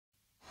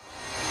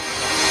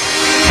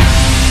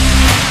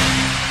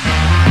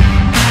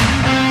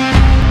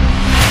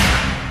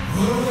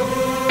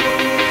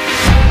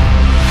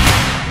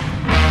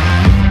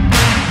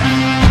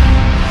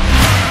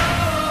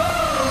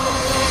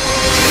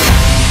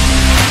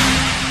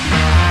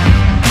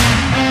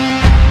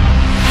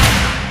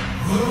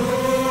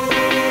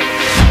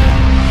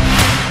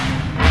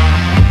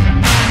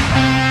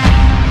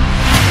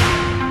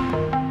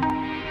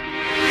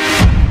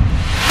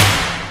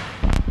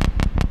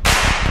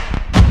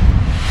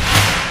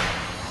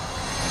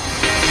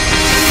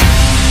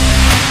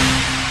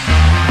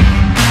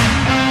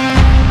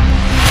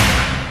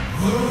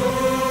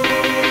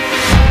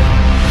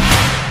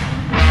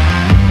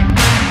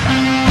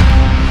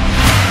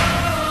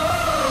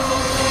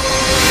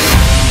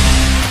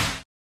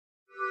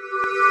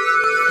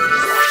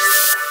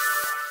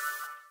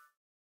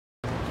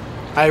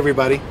Hi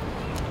everybody,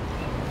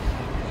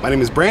 my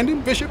name is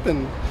Brandon Bishop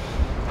and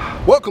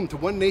welcome to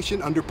One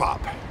Nation Under Pop.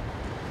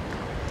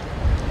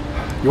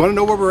 You want to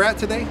know where we're at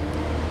today?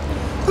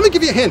 Let me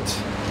give you a hint.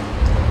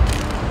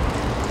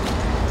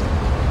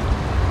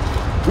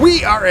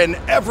 We are in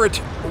Everett,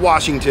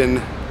 Washington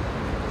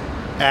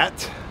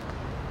at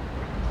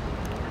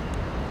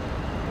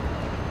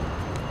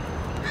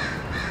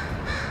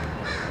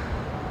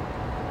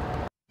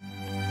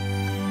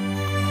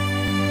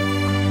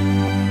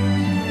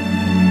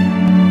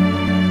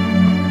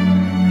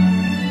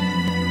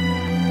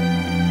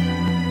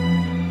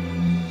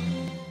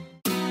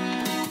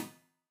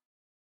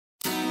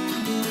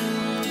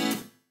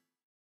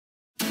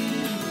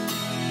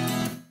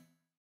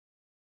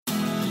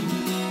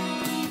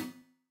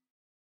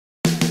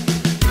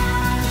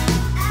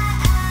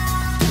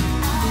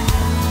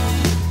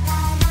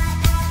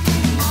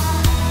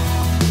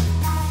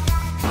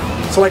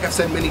So like I've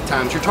said many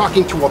times, you're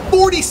talking to a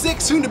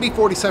 46, soon to be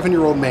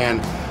 47-year-old man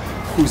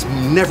who's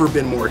never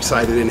been more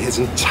excited in his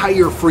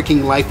entire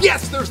freaking life.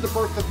 Yes, there's the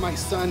birth of my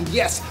son.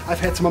 Yes,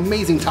 I've had some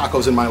amazing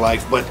tacos in my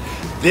life, but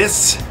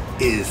this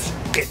is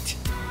it.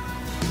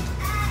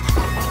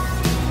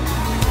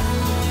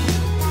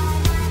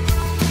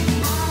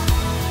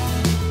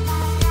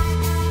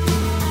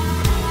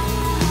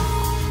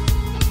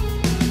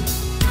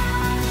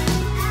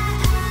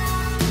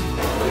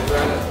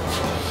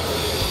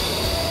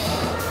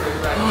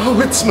 Oh,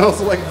 it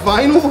smells like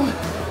vinyl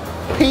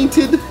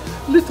painted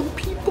little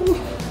people.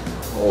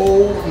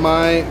 Oh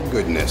my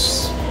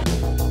goodness.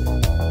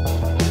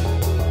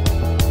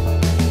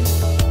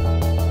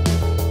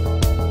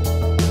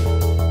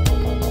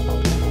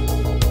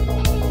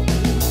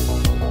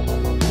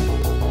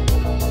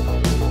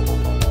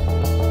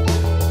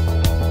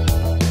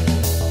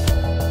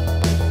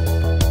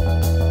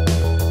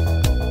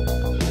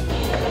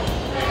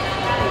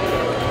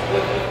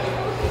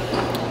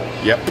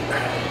 Yep.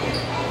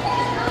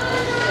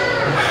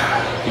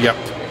 Yep,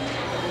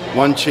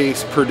 one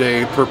chase per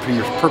day per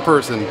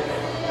person.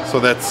 So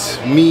that's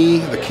me,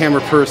 the camera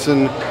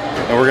person,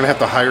 and we're gonna have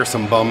to hire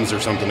some bums or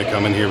something to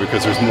come in here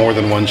because there's more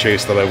than one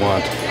chase that I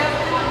want.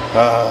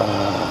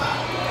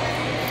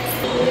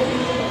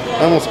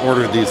 I almost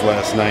ordered these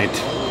last night.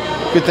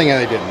 Good thing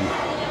I didn't.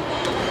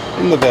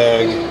 In the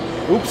bag.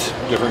 Oops,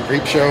 different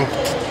creep show.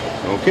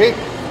 Okay,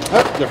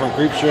 different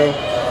creep show.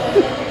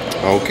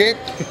 Okay.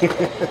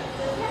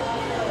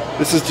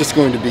 This is just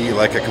going to be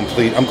like a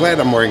complete, I'm glad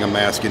I'm wearing a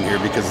mask in here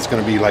because it's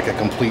going to be like a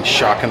complete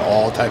shock and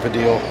awe type of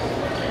deal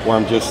where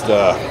I'm just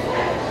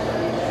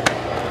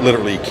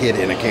literally a kid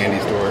in a candy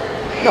store.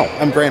 No,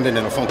 I'm Brandon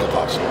in a Funko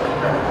Pop store.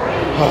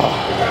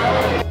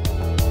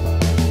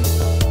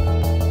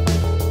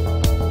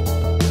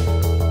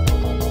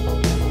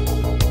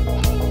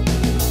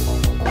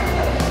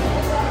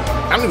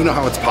 I don't even know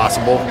how it's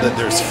possible that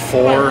there's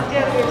 4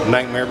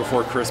 Nightmare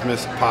Before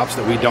Christmas Pops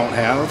that we don't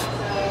have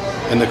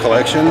in the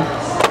collection.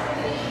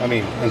 I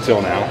mean,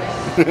 until now,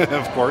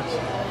 of course.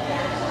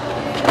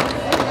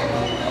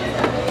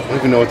 I don't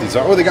even know what these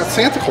are. Oh, they got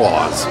Santa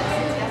Claus.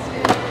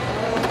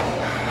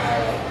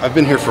 I've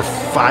been here for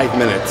 5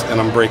 minutes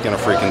and I'm breaking a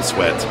freaking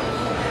sweat.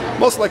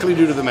 Most likely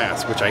due to the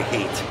mask, which I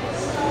hate.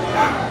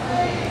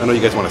 I know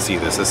you guys want to see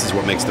this. This is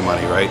what makes the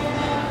money, right?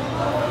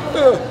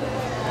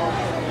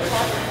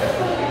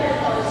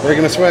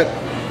 Breaking a sweat.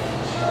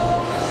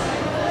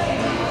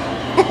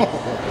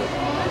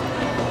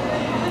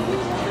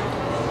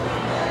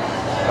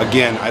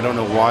 Again, I don't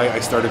know why I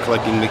started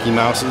collecting Mickey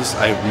Mouses.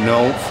 I have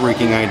no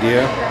freaking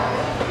idea.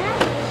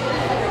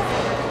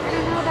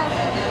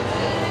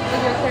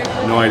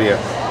 No idea.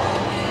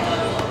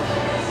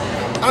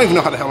 I don't even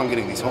know how the hell I'm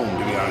getting these home,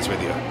 to be honest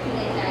with you.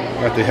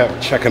 I have to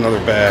check another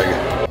bag.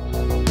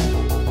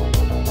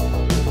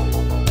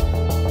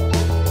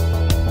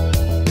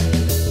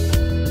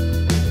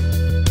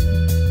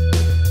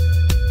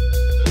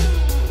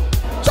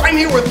 So I'm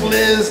here with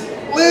Liz.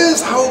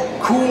 Liz, how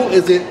cool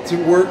is it to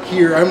work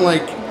here? I'm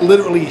like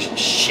literally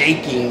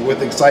shaking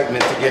with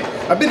excitement to get,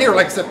 I've been here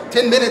like I said,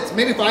 10 minutes,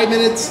 maybe 5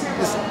 minutes.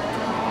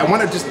 I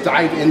want to just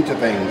dive into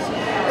things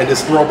and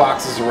just throw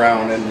boxes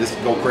around and just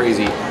go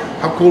crazy.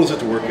 How cool is it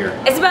to work here?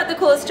 It's about the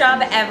coolest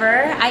job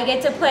ever. I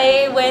get to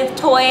play with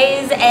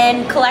toys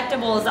and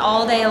collectibles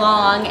all day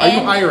long. Are you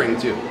hiring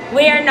too?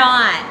 We are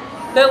not.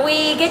 But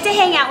we get to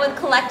hang out with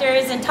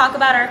collectors and talk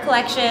about our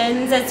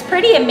collections. It's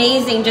pretty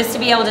amazing just to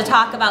be able to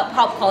talk about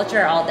pop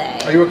culture all day.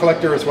 Are you a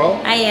collector as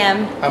well? I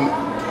am.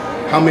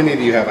 How many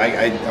do you have?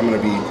 I'm going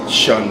to be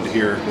shunned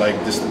here, like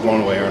just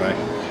blown away, aren't I?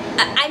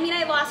 I mean,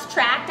 I lost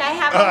track. I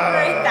have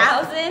over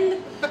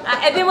 1,000.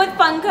 I've been with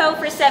Funko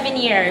for 7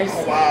 years.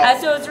 Oh, wow.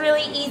 So it's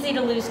really easy to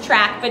lose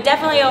track, but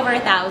definitely over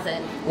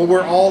 1,000. Well,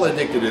 we're all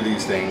addicted to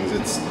these things.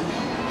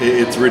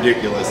 It's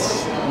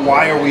ridiculous.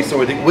 Why are we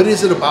so addicted? What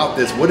is it about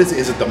this? What is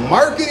it the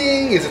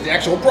marketing? Is it the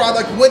actual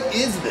product? What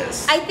is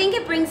this? I think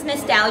it brings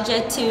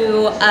nostalgia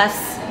to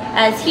us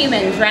as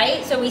humans,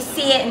 right? So we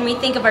see it and we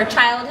think of our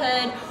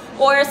childhood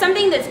or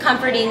something that's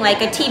comforting,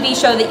 like a TV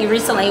show that you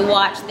recently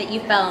watched that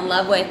you fell in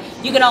love with.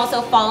 You can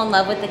also fall in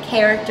love with the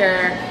character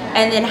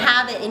and then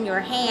have it in your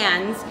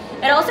hands.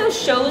 It also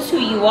shows who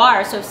you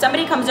are. So if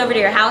somebody comes over to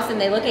your house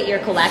and they look at your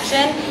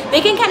collection,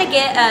 they can kind of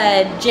get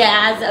a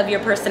jazz of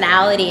your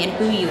personality and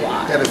who you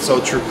are. That is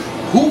so true.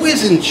 Who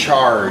is in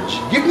charge?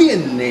 Give me a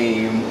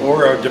name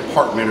or a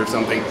department or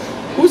something.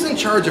 Who's in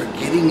charge of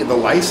getting the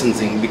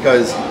licensing?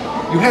 Because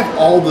you have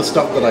all the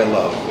stuff that I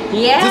love.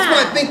 Yeah. That's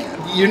why I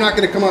think you're not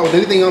going to come out with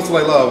anything else that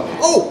I love.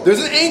 Oh, there's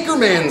an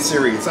Anchorman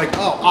series. Like,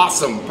 oh,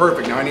 awesome,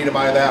 perfect. Now I need to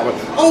buy that one.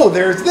 Oh,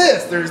 there's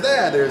this, there's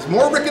that. There's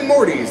more Rick and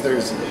Morty's.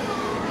 There's...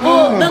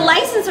 Well, the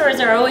licensors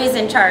are always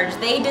in charge.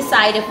 They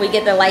decide if we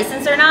get the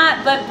license or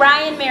not, but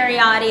Brian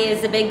Mariotti is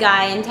the big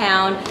guy in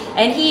town,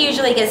 and he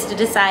usually gets to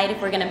decide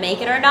if we're going to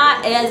make it or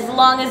not, as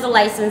long as the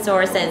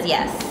licensor says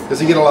yes. Does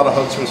he get a lot of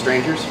hugs from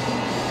strangers?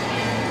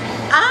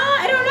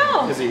 I don't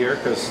know. Is he here?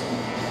 Because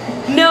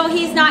no,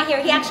 he's not here.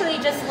 He actually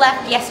just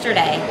left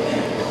yesterday.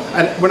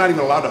 And we're not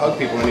even allowed to hug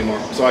people anymore,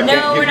 so I can't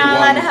give we're you not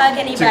one allowed to hug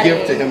anybody. to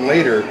give to him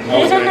later. I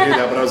was going to do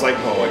that, but I was like,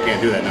 oh, I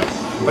can't do that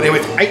now. But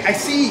anyways, I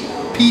see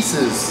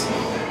pieces.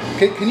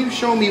 Can you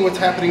show me what's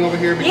happening over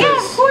here? Because yeah,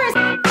 of course.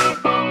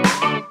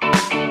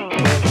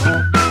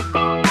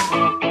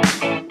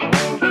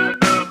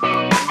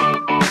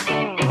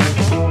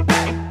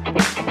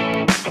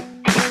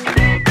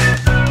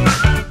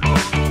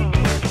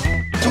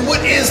 So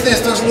what is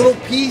this? There's little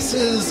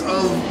pieces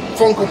of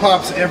Funko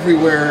Pops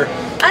everywhere.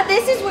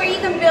 This is where you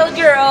can build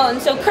your own.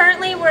 So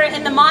currently we're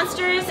in the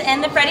Monsters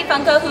and the Freddy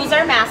Funko, who's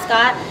our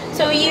mascot.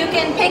 So you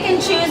can pick and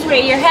choose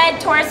where your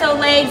head, torso,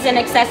 legs, and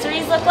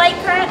accessories look like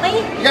currently.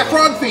 You got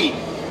frog feet.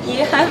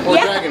 Yeah. Or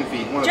dragon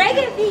feet.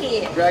 Dragon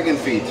feet. Dragon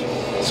feet.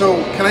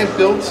 So can I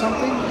build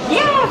something?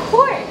 Yeah, of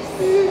course.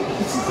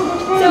 This is so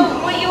much fun.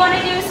 So what you want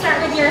to do is start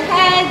with your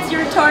heads,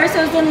 your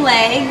torsos, and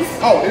legs.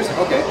 Oh, here's,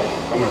 okay.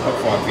 I'm going to put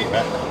frog feet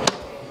back.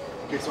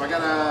 Okay, so I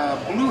got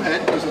a blue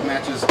head because it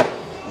matches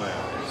my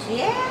eyes.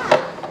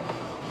 Yeah.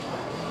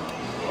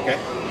 Okay,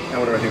 now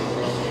what do I do?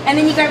 And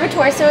then you grab a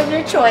torso of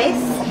your choice.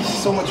 Oh, this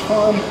is so much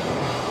fun.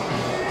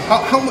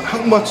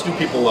 How much do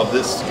people love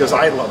this? Because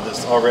I love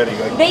this already.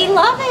 Like, they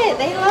love it.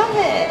 They love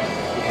it.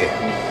 okay,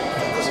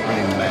 that doesn't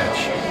really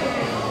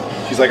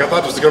match. She's like, I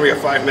thought this was going to be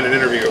a 5-minute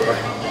interview.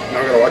 Now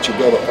I'm going to watch you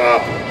build a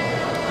pop.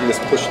 You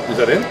just push, is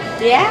that in?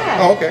 Yeah.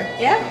 Oh, okay.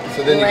 Yep.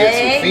 So then you get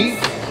some Legs. feet.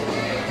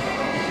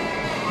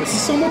 This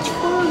is so much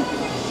fun.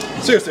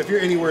 Seriously, if you're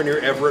anywhere near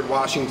Everett,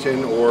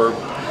 Washington, or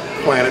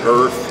planet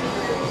Earth,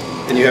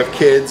 and you have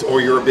kids,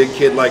 or you're a big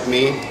kid like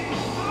me,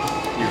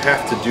 you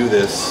have to do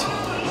this.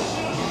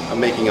 I'm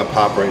making a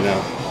pop right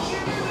now.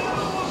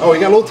 Oh, you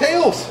got little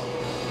tails.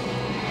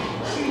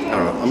 I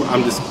don't know.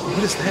 I'm just.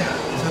 What is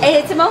that?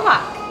 It's a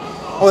mohawk.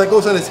 Oh, that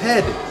goes on his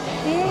head.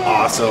 Yeah.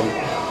 Awesome.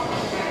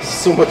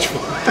 So much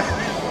fun.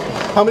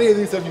 How many of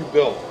these have you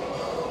built?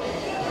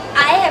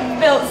 I have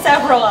built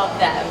several of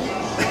them.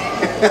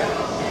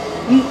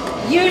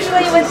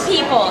 Usually with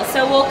people,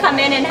 so we'll come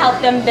in and help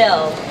them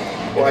build.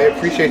 Well, I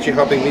appreciate you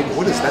helping me.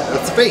 What is that?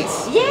 That's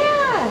face.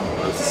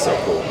 Yeah. This is so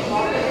cool.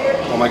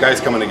 Oh, my guy's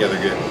coming together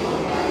good.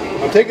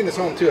 I'm taking this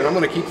home too, and I'm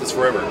going to keep this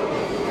forever.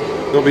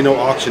 There'll be no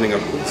auctioning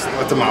of this.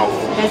 That's a mouth.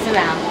 That's the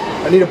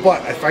mouth. I need a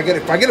butt. If I get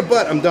a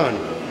butt, I'm done.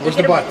 Where's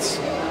the butts?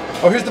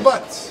 Oh, here's the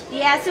butts.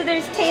 Yeah, so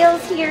there's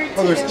tails here too.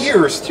 Oh, there's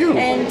ears too.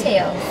 And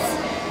tails.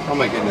 Oh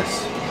my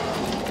goodness.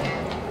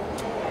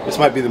 This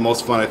might be the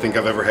most fun I think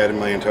I've ever had in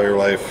my entire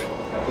life.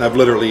 And I've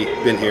literally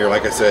been here,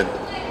 like I said,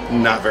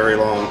 not very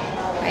long.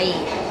 Right.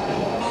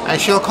 I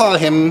shall call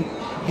him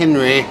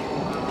Henry.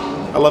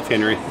 I love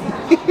Henry.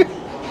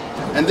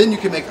 And then you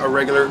can make a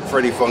regular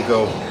Freddy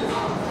Funko.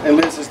 And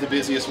Liz is the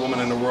busiest woman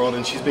in the world,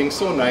 and she's being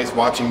so nice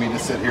watching me to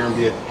sit here and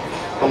be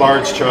a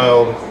large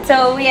child.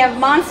 So we have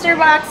monster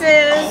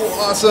boxes.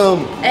 Oh,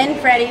 awesome. And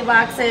Freddy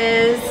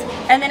boxes.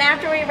 And then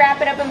after we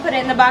wrap it up and put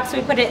it in the box,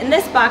 we put it in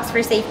this box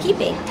for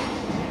safekeeping.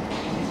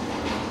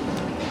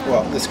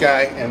 Well, this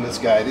guy and this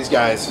guy, these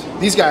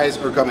guys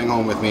are coming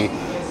home with me.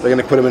 They're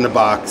gonna put them in the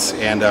box,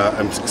 and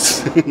I'm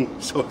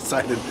so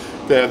excited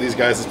to have these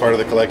guys as part of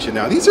the collection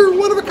now. These are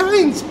one of a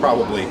kinds,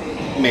 probably,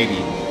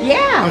 maybe.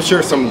 Yeah. I'm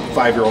sure some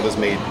 5-year-old has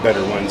made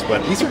better ones,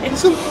 but these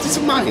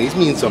are mine. These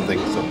mean something.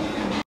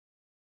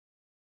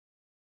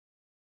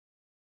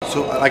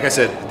 So, like I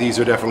said, these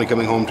are definitely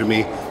coming home to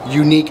me.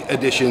 Unique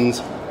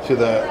additions to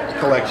the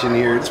collection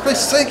here. This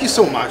place, thank you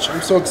so much.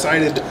 I'm so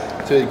excited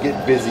to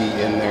get busy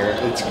in there.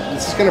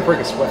 This is gonna break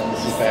a sweat.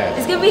 This is bad.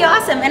 It's gonna be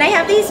awesome. And I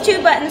have these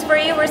 2 buttons for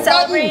you. We're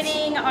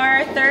celebrating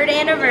our 3rd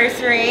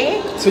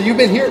anniversary. So you've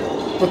been here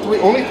for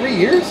only 3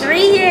 years?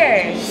 3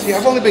 years. See,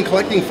 I've only been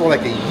collecting for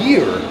like a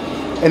year,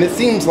 and it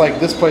seems like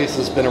this place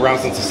has been around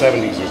since the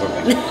 70s or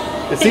something.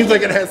 It seems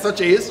like it has such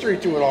a history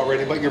to it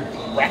already, but you're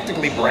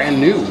practically brand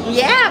new.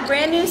 Yeah,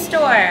 brand new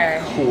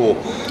store. Cool.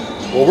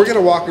 Well, we're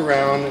gonna walk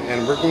around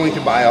and we're going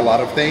to buy a lot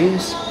of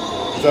things.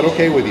 Is that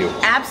okay with you?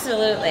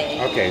 Absolutely.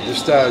 Okay,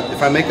 just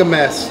if I make a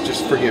mess,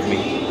 just forgive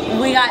me.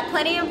 We got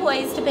plenty of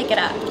employees to pick it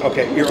up.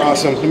 Okay, you're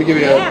awesome. Let me give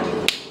you Yeah. a...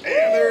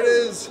 And there it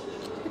is.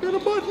 I got a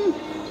button.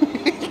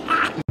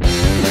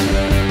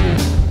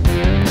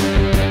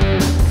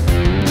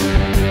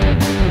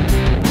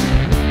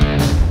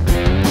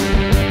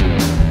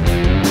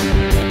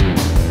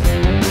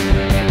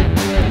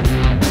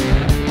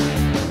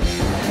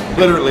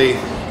 Literally,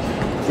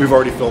 we've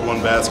already filled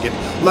one basket.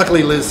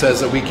 Luckily, Liz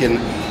says that we can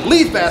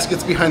leave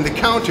baskets behind the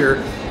counter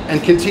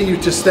and continue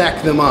to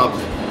stack them up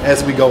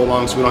as we go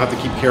along so we don't have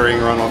to keep carrying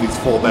around all these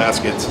full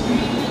baskets.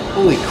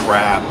 Holy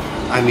crap.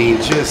 I mean,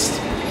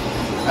 just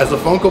as a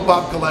Funko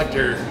Pop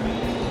collector,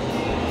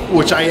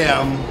 which I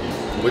am,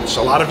 which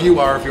a lot of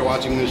you are if you're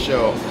watching this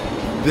show,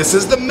 this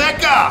is the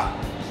Mecca.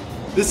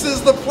 This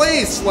is the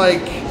place,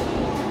 like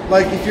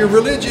if you're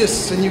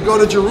religious and you go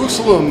to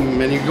Jerusalem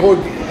and you go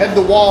head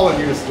the wall and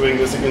you're just doing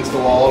this against the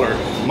wall or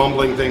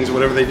mumbling things or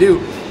whatever they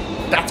do,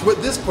 that's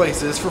what this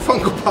place is for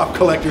Funko Pop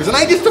collectors. And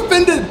I just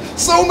offended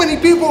so many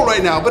people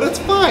right now, but it's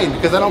fine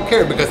because I don't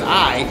care, because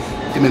I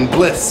am in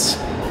bliss.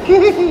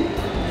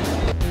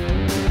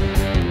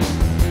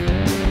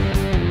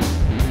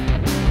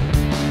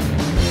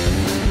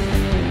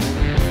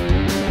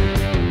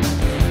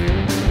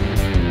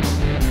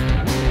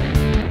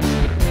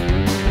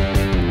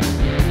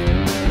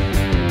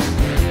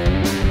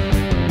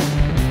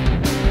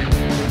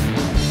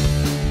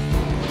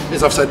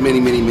 As I've said many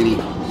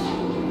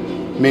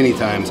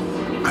times,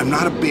 I'm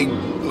not a big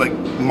like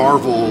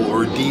Marvel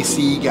or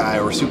DC guy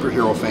or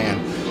superhero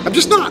fan. I'm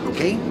just not,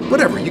 okay?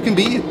 Whatever, you can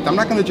be. I'm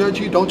not gonna judge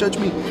you, don't judge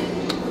me.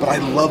 But I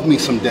love me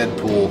some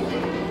Deadpool,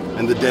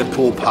 and the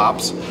Deadpool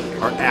Pops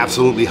are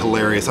absolutely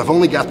hilarious. I've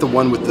only got the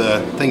one with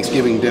the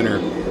Thanksgiving dinner,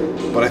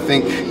 but I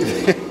think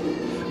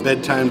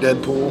Bedtime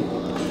Deadpool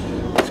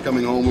is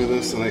coming home with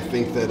us, and I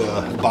think that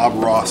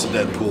Bob Ross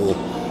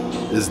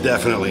Deadpool is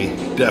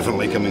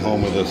definitely coming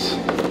home with us.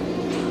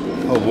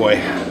 Oh boy,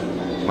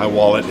 my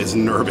wallet is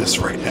nervous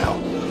right now.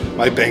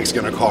 My bank's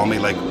gonna call me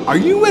like, are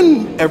you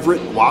in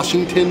Everett,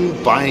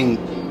 Washington buying,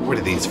 what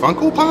are these,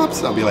 Funko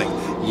Pops? I'll be like,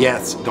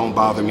 yes, don't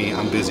bother me,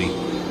 I'm busy.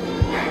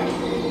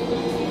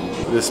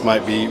 This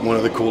might be one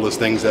of the coolest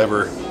things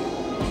ever.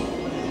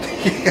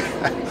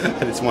 I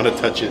just want to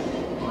touch it.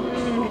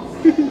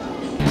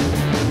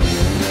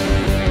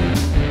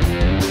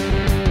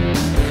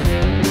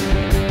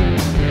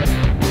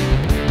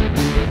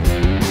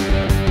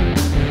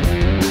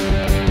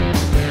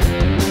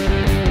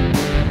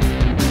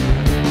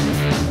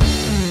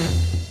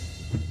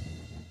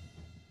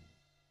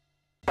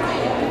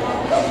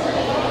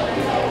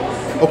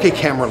 Okay,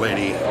 camera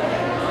lady,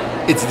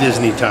 it's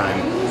Disney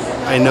time.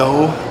 I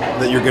know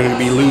that you're going to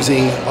be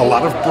losing a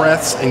lot of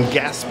breaths and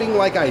gasping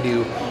like I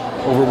do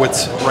over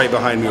what's right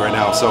behind me right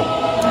now. So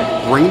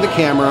bring the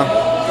camera,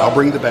 I'll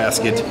bring the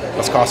basket.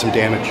 Let's cause some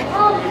damage.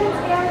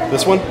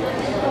 This one?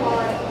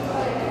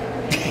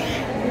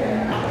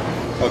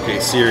 Okay,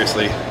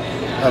 seriously,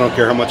 I don't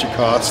care how much it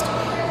costs.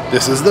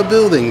 This is the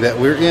building that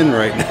we're in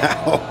right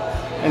now.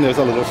 And there's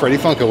a little Freddy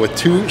Funko with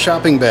 2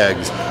 shopping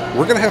bags.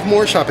 We're gonna have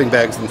more shopping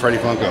bags than Freddy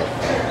Funko.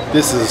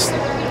 This is,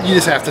 you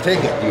just have to take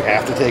it. You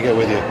have to take it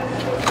with you.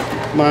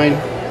 Mine.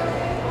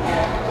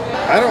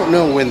 I don't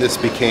know when this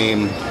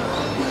became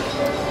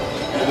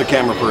the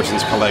camera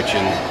person's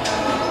collection.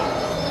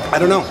 I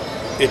don't know.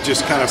 It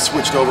just kind of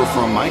switched over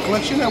from my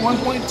collection at one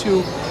point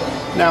to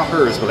now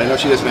hers, but I know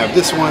she doesn't have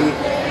this one.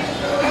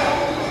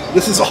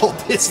 This is all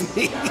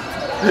Disney.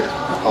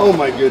 Oh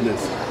my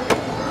goodness.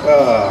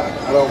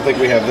 I don't think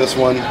we have this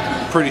one.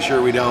 Pretty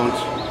sure we don't.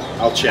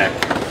 I'll check.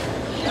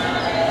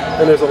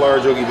 And there's a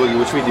large Oogie Boogie,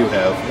 which we do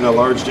have, and a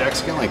large Jack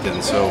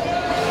Skellington, so.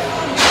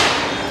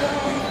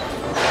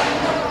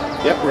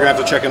 Yep, we're gonna have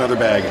to check another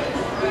bag.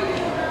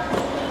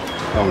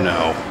 Oh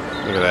no,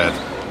 look at that.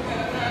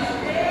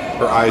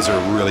 Her eyes are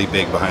really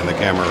big behind the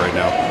camera right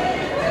now.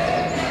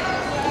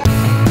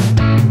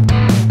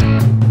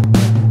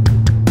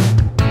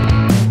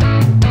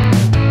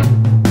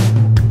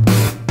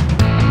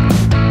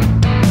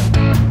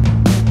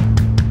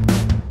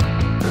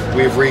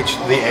 We've reached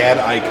the ad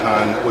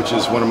icon, which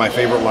is one of my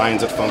favorite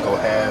lines that Funko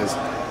has.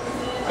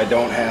 I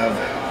don't have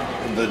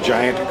the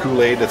giant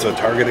Kool-Aid. That's a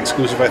Target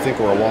exclusive, I think,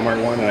 or a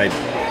Walmart one, and I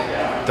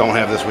don't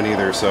have this one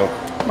either, so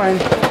mine.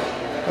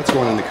 That's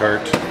going in the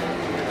cart.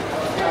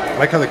 I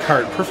like how the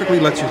cart perfectly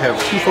lets you have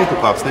 2 Funko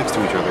Pops next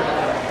to each other.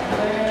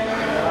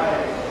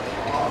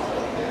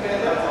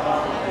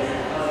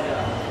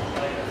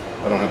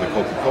 I don't have the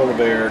Coca-Cola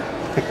bear.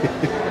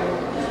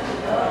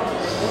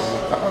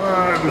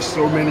 There's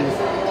so many.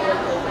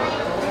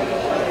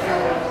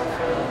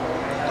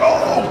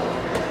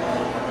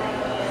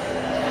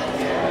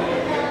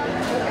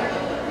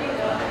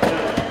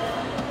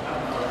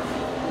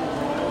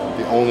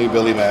 Only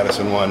Billy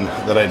Madison one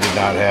that I did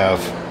not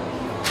have.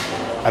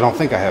 I don't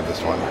think I have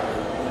this one.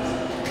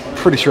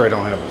 Pretty sure I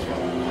don't have this one.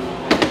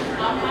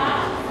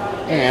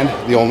 And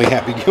the only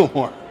Happy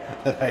Gilmore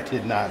that I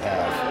did not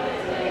have.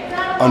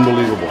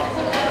 Unbelievable.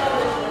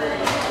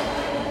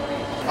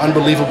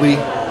 Unbelievably,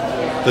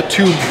 the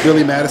 2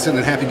 Billy Madison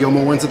and Happy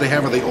Gilmore ones that they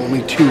have are the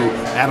only 2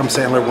 Adam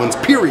Sandler ones,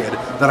 period,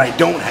 that I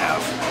don't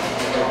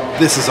have.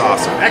 This is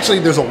awesome. Actually,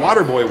 there's a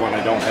Waterboy one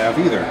I don't have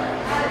either.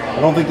 I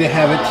don't think they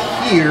have it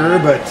here,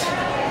 but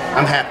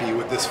I'm happy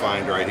with this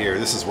find right here.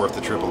 This is worth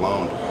the trip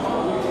alone.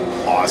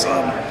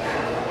 Awesome.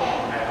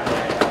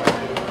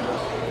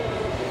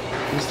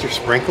 Mr.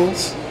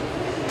 Sprinkles?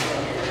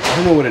 I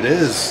don't know what it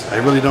is. I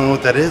really don't know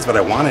what that is, but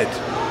I want it.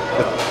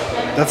 But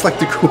That's like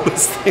the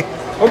coolest thing.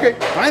 Okay,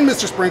 fine,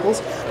 Mr.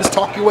 Sprinkles. Just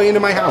talk your way into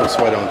my house,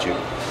 why don't you?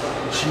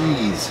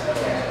 Jeez.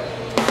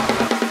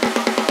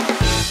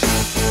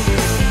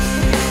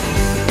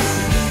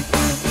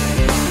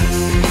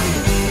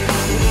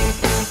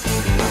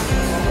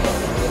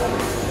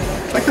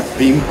 It's like a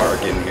theme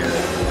park in here.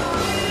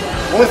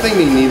 The only thing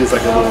we need is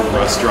like a little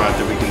restaurant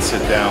that we can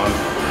sit down,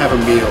 have a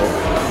meal,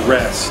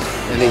 rest,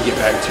 and then get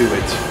back to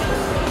it.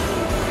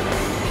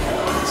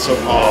 So,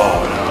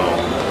 oh no.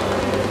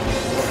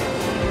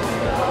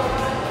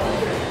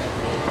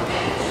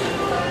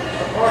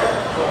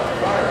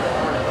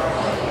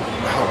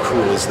 How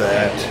cool is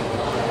that?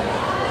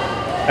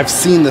 I've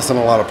seen this in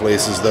a lot of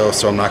places though,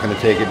 so I'm not going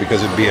to take it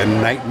because it'd be a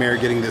nightmare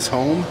getting this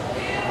home,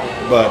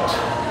 but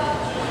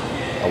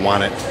I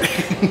want it.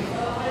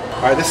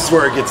 Alright, this is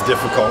where it gets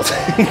difficult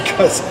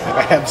because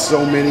I have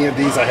so many of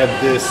these. I have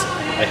this, do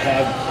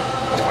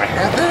I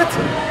have that?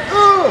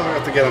 Oh, I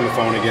have to get on the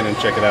phone again and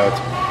check it out.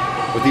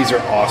 But these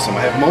are awesome.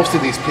 I have most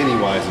of these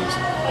Pennywises.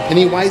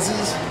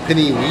 Pennywises?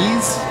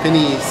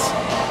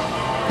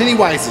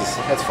 Pennywises,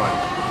 that's fine.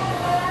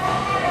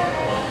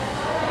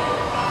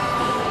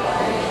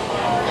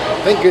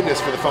 Thank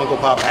goodness for the Funko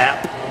Pop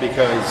app,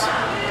 because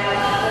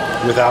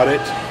without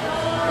it,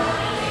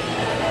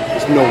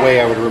 there's no way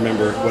I would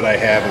remember what I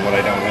have and what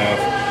I don't have.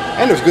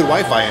 And there's good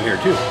Wi-Fi in here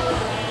too.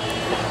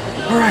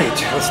 All right,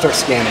 let's start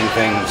scanning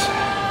things.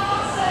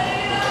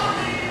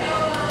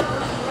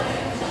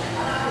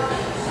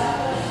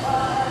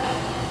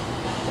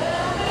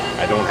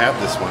 I don't have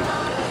this one.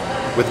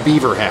 With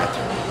beaver hat.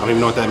 I don't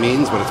even know what that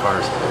means, but it's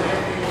ours.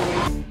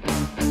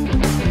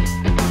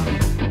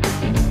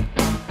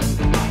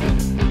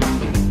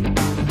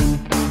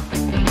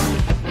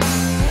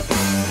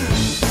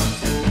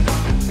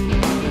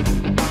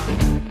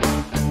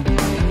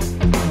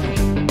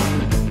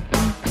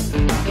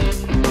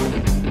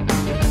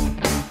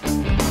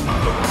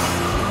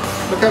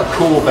 Look how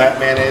cool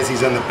Batman is.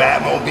 He's in the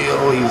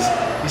Batmobile.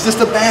 He's just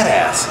a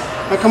badass.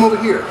 Now come over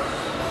here.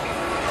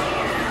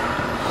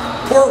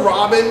 Poor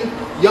Robin,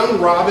 young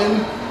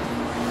Robin,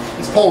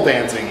 is pole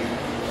dancing.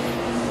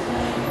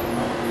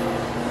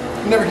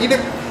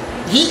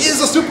 He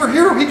is a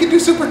superhero. He can do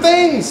super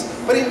things,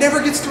 but he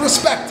never gets the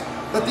respect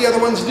that the other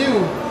ones do.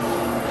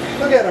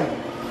 Look at him.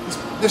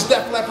 There's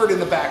Def Leppard in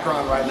the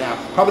background right now.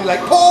 Probably like,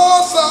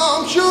 pour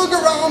some sugar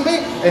on me.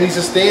 And he's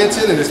just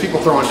dancing, and there's people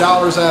throwing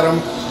dollars at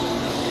him.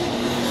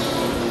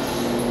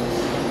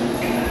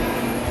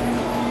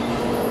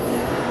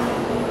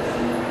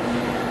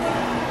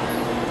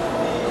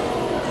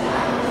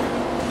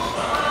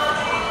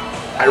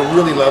 I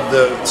really love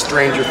the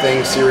Stranger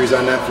Things series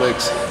on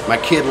Netflix. My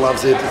kid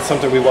loves it. It's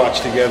something we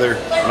watch together.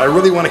 And I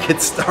really want to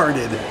get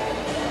started.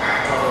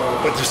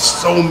 But there's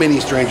so many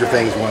Stranger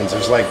Things ones.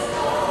 There's like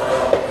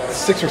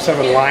 6 or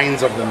 7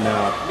 lines of them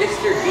now.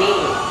 Mr.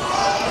 Dean.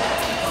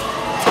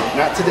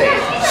 Not today.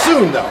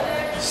 Soon though.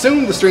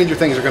 Soon the Stranger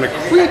Things are going to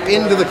creep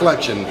into the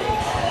collection.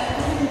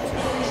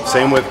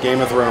 Same with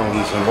Game of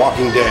Thrones and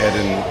Walking Dead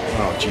and,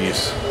 oh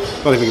jeez.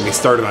 Don't even get me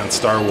started on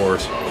Star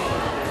Wars.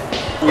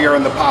 We are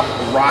in the Pop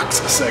Rocks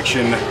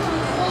section.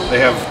 They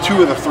have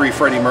 2 of the 3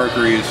 Freddie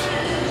Mercurys,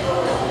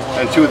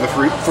 and 2 of the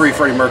 3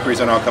 Freddie Mercurys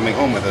are now coming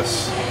home with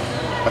us.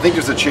 I think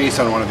there's a chase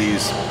on one of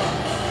these,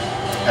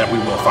 and we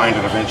will find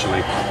it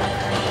eventually.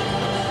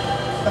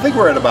 I think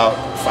we're at about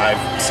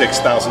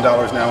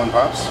 $5,000–6,000 now in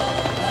Pops.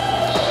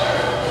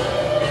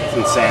 It's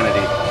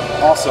insanity.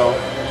 Also,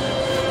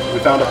 we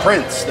found a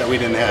Prince that we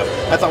didn't have.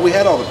 I thought we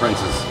had all the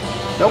Princes.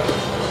 Nope.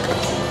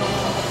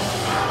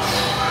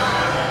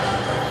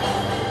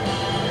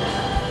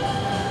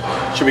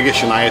 Should we get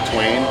Shania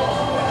Twain?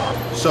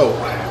 So,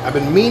 I've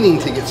been meaning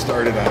to get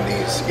started on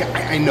these. Yeah,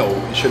 I know,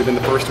 it should have been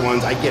the first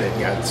ones. I get it,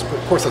 yeah,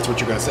 of course that's what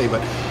you're gonna say,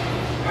 but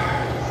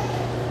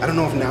I don't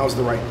know if now is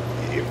the right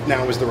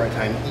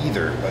time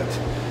either, but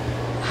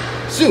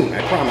soon,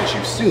 I promise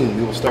you, soon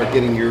we will start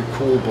getting your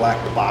cool black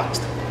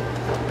boxed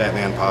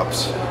Batman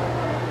Pops.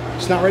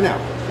 Just not right now.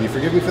 Can you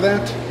forgive me for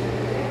that?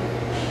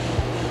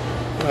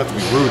 I don't have to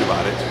be rude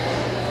about it.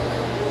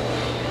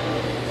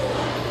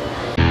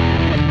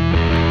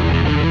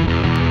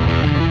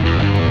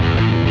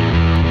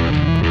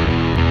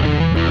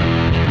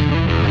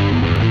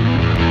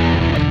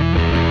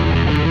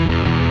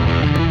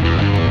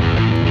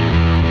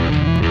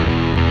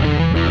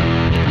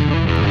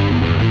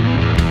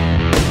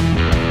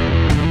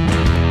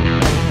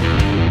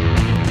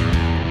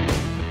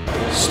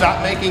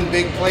 Stop making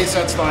big play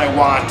sets that I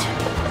want.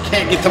 I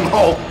can't get them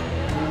all.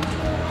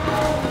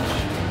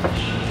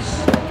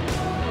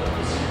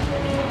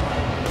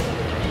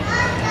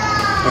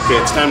 Okay,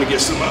 it's time to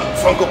get some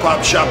Funko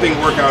Pop shopping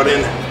workout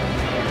in.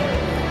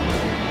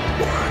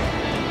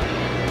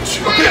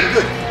 Okay, I'm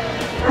good.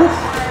 Whew.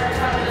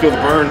 Feel the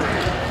burn.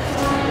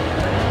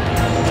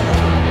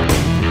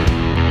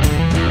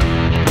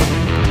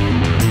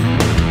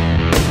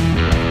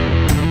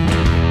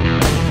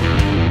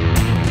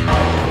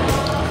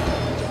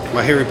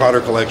 My Harry Potter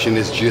collection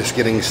is just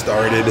getting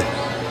started,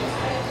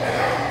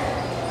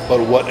 but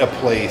what a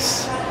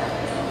place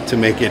to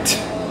make it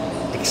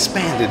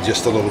expanded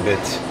just a little bit.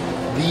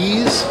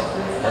 These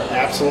are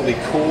absolutely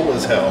cool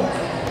as hell.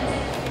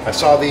 I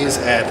saw these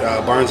at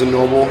Barnes &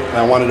 Noble, and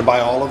I wanted to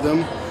buy all of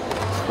them,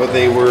 but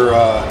they were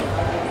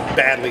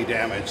badly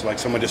damaged. Like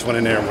someone just went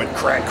in there and went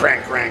crank,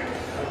 crank, crank.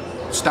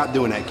 Stop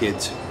doing that,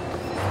 kids.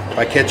 If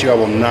I catch you, I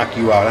will knock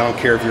you out. I don't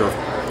care if you're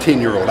a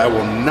 10-year-old. I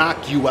will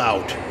knock you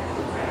out.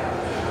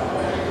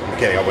 I'm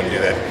kidding, I wouldn't do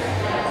that.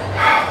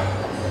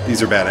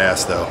 These are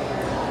badass though.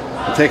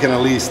 I'm taking at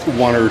least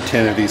 1 or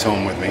 10 of these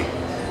home with me.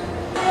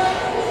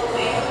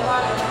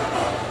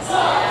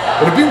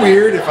 Would it be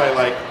weird if I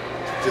like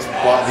just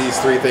bought these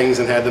 3 things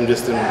and had them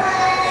just in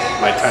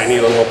my tiny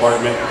little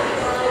apartment?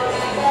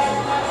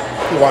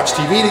 We watch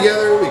TV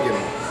together, we can...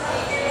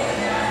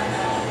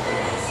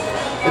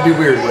 It'd be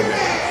weird, wouldn't it?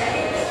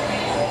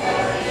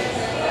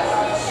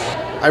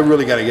 I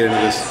really got to get into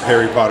this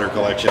Harry Potter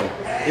collection.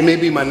 It may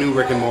be my new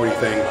Rick and Morty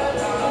thing.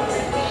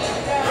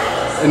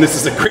 And this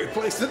is a great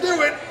place to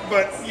do it,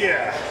 but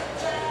yeah.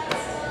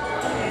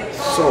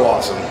 So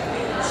awesome.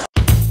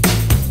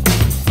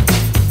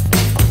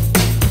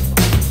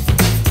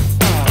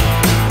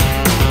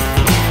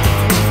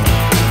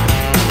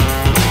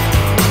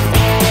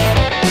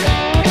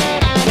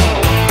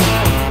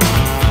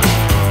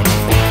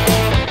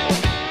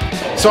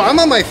 So I'm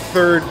on my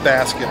 3rd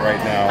basket right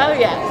now. Oh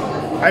yeah.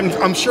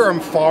 I'm sure I'm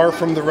far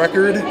from the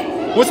record.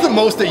 What's the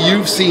most that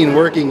you've seen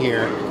working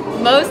here?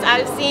 Most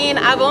I've seen,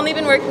 I've only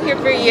been working here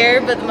for a year,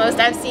 but the most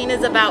I've seen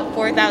is about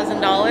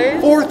 $4,000.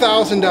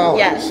 $4,000?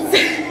 Yes.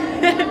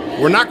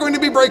 We're not going to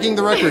be breaking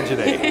the record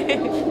today.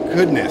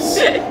 Goodness.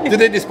 Did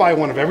they just buy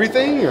one of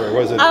everything, or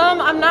was it?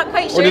 I'm not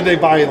quite sure. Or did they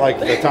buy like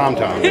the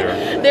Tom-Tom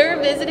there? They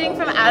were visiting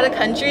from out of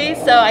country,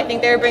 so I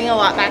think they were bringing a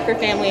lot back for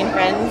family and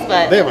friends,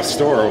 but... They have a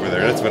store over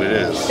there, that's what it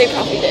is. They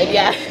probably did,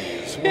 yeah.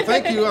 Well,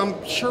 thank you. I'm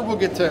sure we'll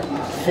get to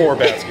 4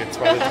 baskets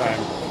by the time.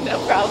 No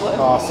problem.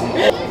 Awesome.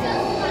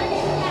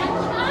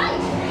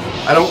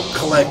 I don't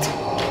collect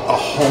a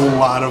whole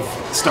lot of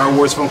Star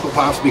Wars Funko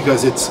Pops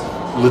because it's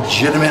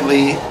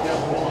legitimately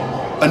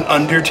an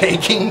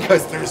undertaking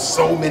because there's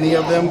so many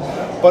of them.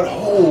 But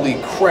holy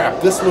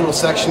crap, this little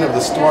section of the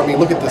store, I mean,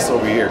 look at this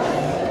over here.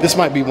 This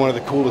might be one of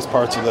the coolest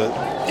parts of the,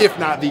 if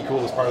not the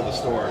coolest part of the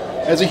store.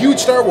 As a huge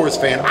Star Wars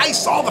fan, I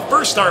saw the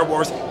first Star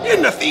Wars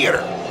in the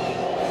theater.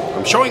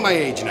 I'm showing my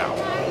age now.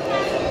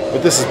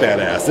 But this is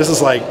badass. This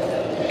is like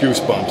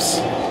goosebumps.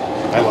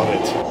 I love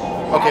it.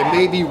 Okay,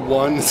 maybe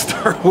 1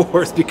 Star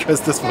Wars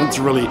because this one's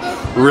really,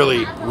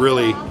 really,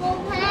 really,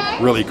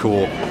 really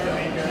cool.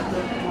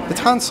 It's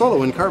Han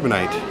Solo in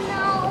carbonite.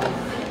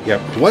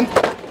 Yep,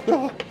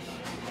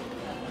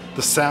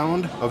 the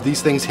sound of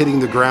these things hitting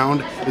the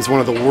ground is one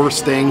of the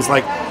worst things.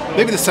 Like,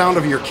 maybe the sound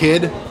of your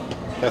kid,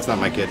 that's not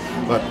my kid,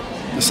 but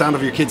the sound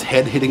of your kid's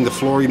head hitting the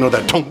floor, you know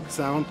that tonk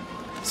sound?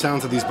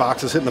 Sounds of these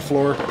boxes hitting the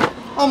floor,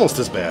 almost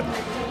as bad.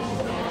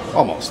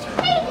 Almost.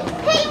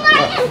 Hey, Mom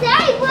and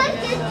Dad, what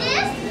is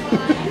this?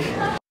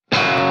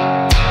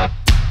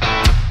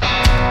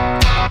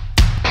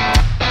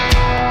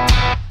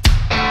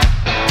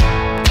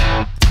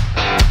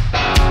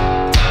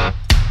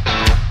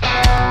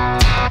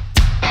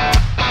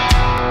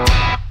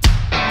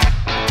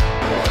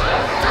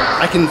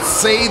 I can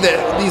say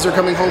that these are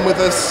coming home with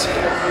us,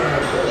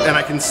 and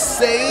I can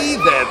say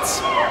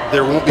that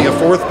there won't be a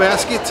 4th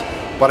basket,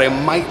 but I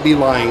might be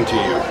lying to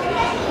you.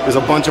 There's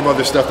a bunch of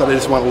other stuff that I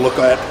just want to look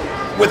at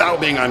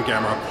without being on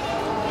camera.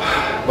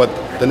 But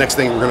the next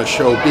thing we're going to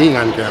show being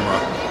on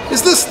camera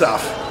is this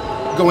stuff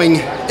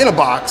going in a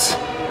box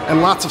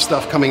and lots of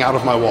stuff coming out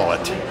of my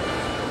wallet.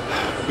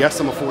 Yes,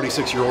 I'm a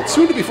 46-year-old,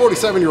 soon to be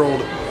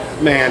 47-year-old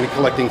man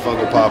collecting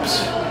Funko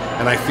Pops,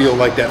 and I feel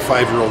like that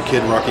 5-year-old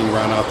kid rocking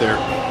around out there.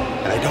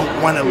 And I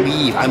don't want to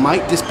leave. I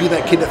might just be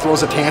that kid that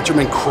throws a tantrum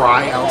and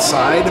cry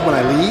outside when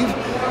I leave.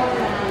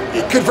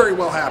 It could very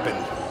well happen.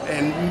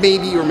 And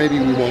maybe or maybe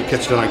we won't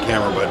catch it on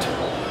camera, but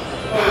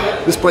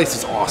this place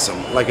is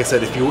awesome. Like I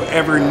said, if you're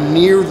ever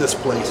near this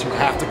place, you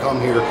have to come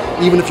here.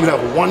 Even if you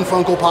have 1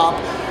 Funko Pop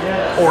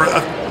or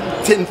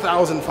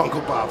 10,000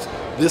 Funko Pops,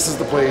 this is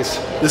the place.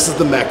 This is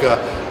the Mecca.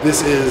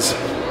 This is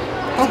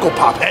Funko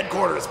Pop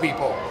headquarters,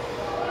 people.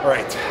 All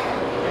right,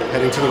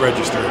 heading to the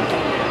register.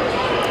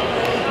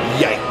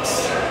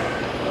 Yikes.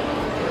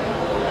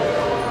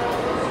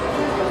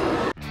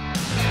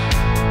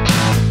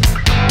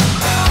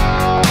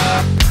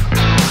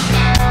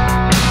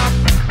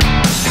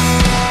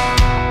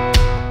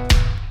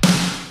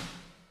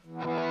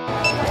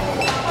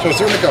 So is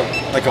there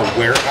like a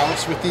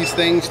warehouse with these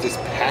things just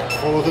packed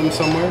full of them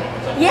somewhere?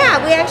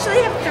 Yeah, we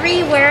actually have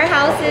 3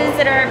 warehouses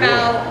that are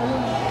about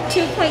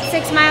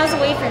 2.6 miles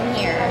away from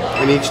here.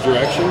 In each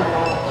direction?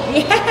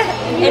 Yeah,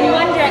 in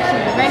one direction,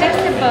 right next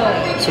to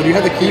Boeing. So do you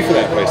have the key for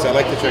that place? I'd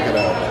like to check it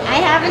out.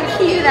 I have a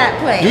key to that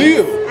place. Do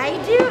you? I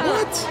do.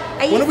 What?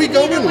 I When are we used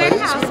to be going, the Liz?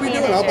 warehouse What are we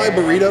doing? I'll buy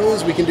manager.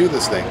 burritos. We can do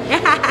this thing.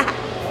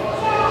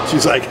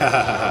 She's like, ha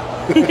ha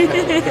ha.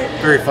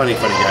 Very funny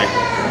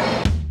guy.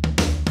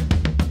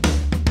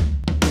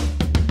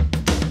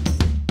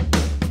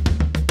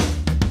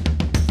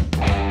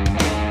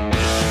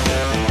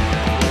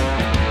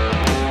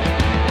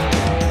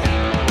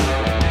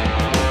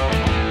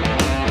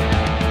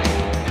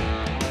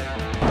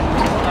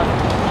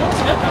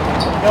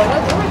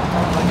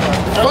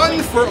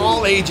 Fun for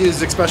all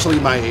ages, especially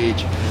my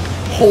age.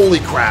 Holy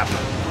crap.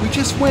 We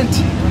just went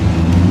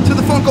to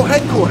the Funko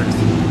headquarters.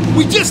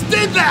 We just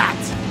did that!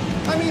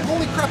 I mean,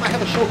 holy crap, I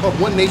have a show called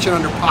One Nation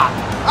Under Pop.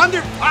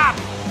 Under Pop!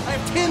 I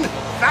have 10,000,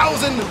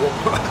 a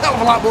hell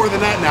of a lot more than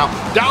that now,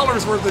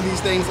 dollars worth of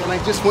these things, and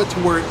I just went to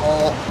where it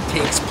all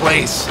takes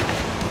place.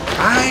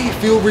 I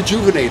feel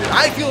rejuvenated.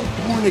 I feel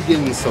born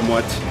again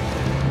somewhat,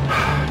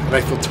 and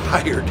I feel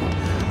tired.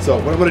 So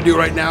what I'm gonna do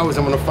right now is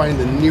I'm gonna find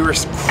the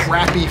nearest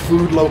crappy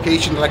food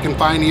location that I can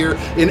find here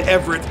in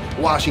Everett,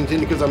 Washington,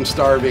 because I'm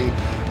starving.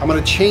 I'm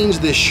gonna change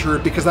this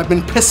shirt because I've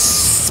been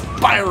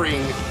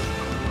perspiring,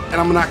 and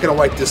I'm not gonna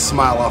wipe this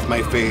smile off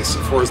my face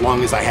for as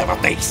long as I have a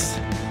face.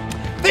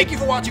 Thank you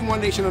for watching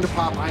One Nation Under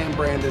Pop. I am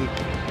Brandon,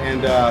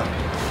 and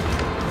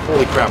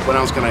holy crap, what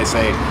else can I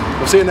say?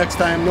 We'll see you next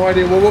time. No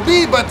idea where we'll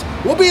be, but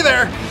we'll be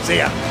there. See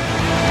ya.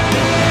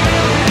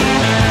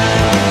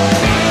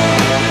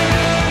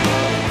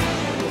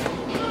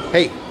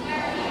 Hey,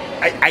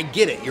 I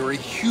get it. You're a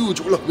huge,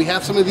 look, we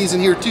have some of these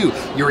in here too.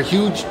 You're a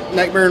huge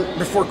Nightmare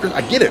Before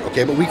Christmas. I get it,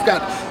 okay, but we've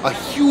got a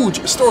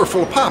huge store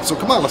full of pops, so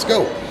come on, let's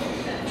go.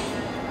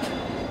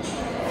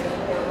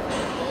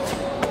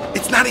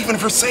 It's not even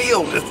for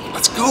sale.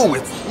 Let's go.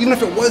 Even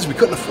if it was, we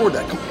couldn't afford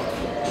that.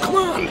 Come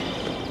on.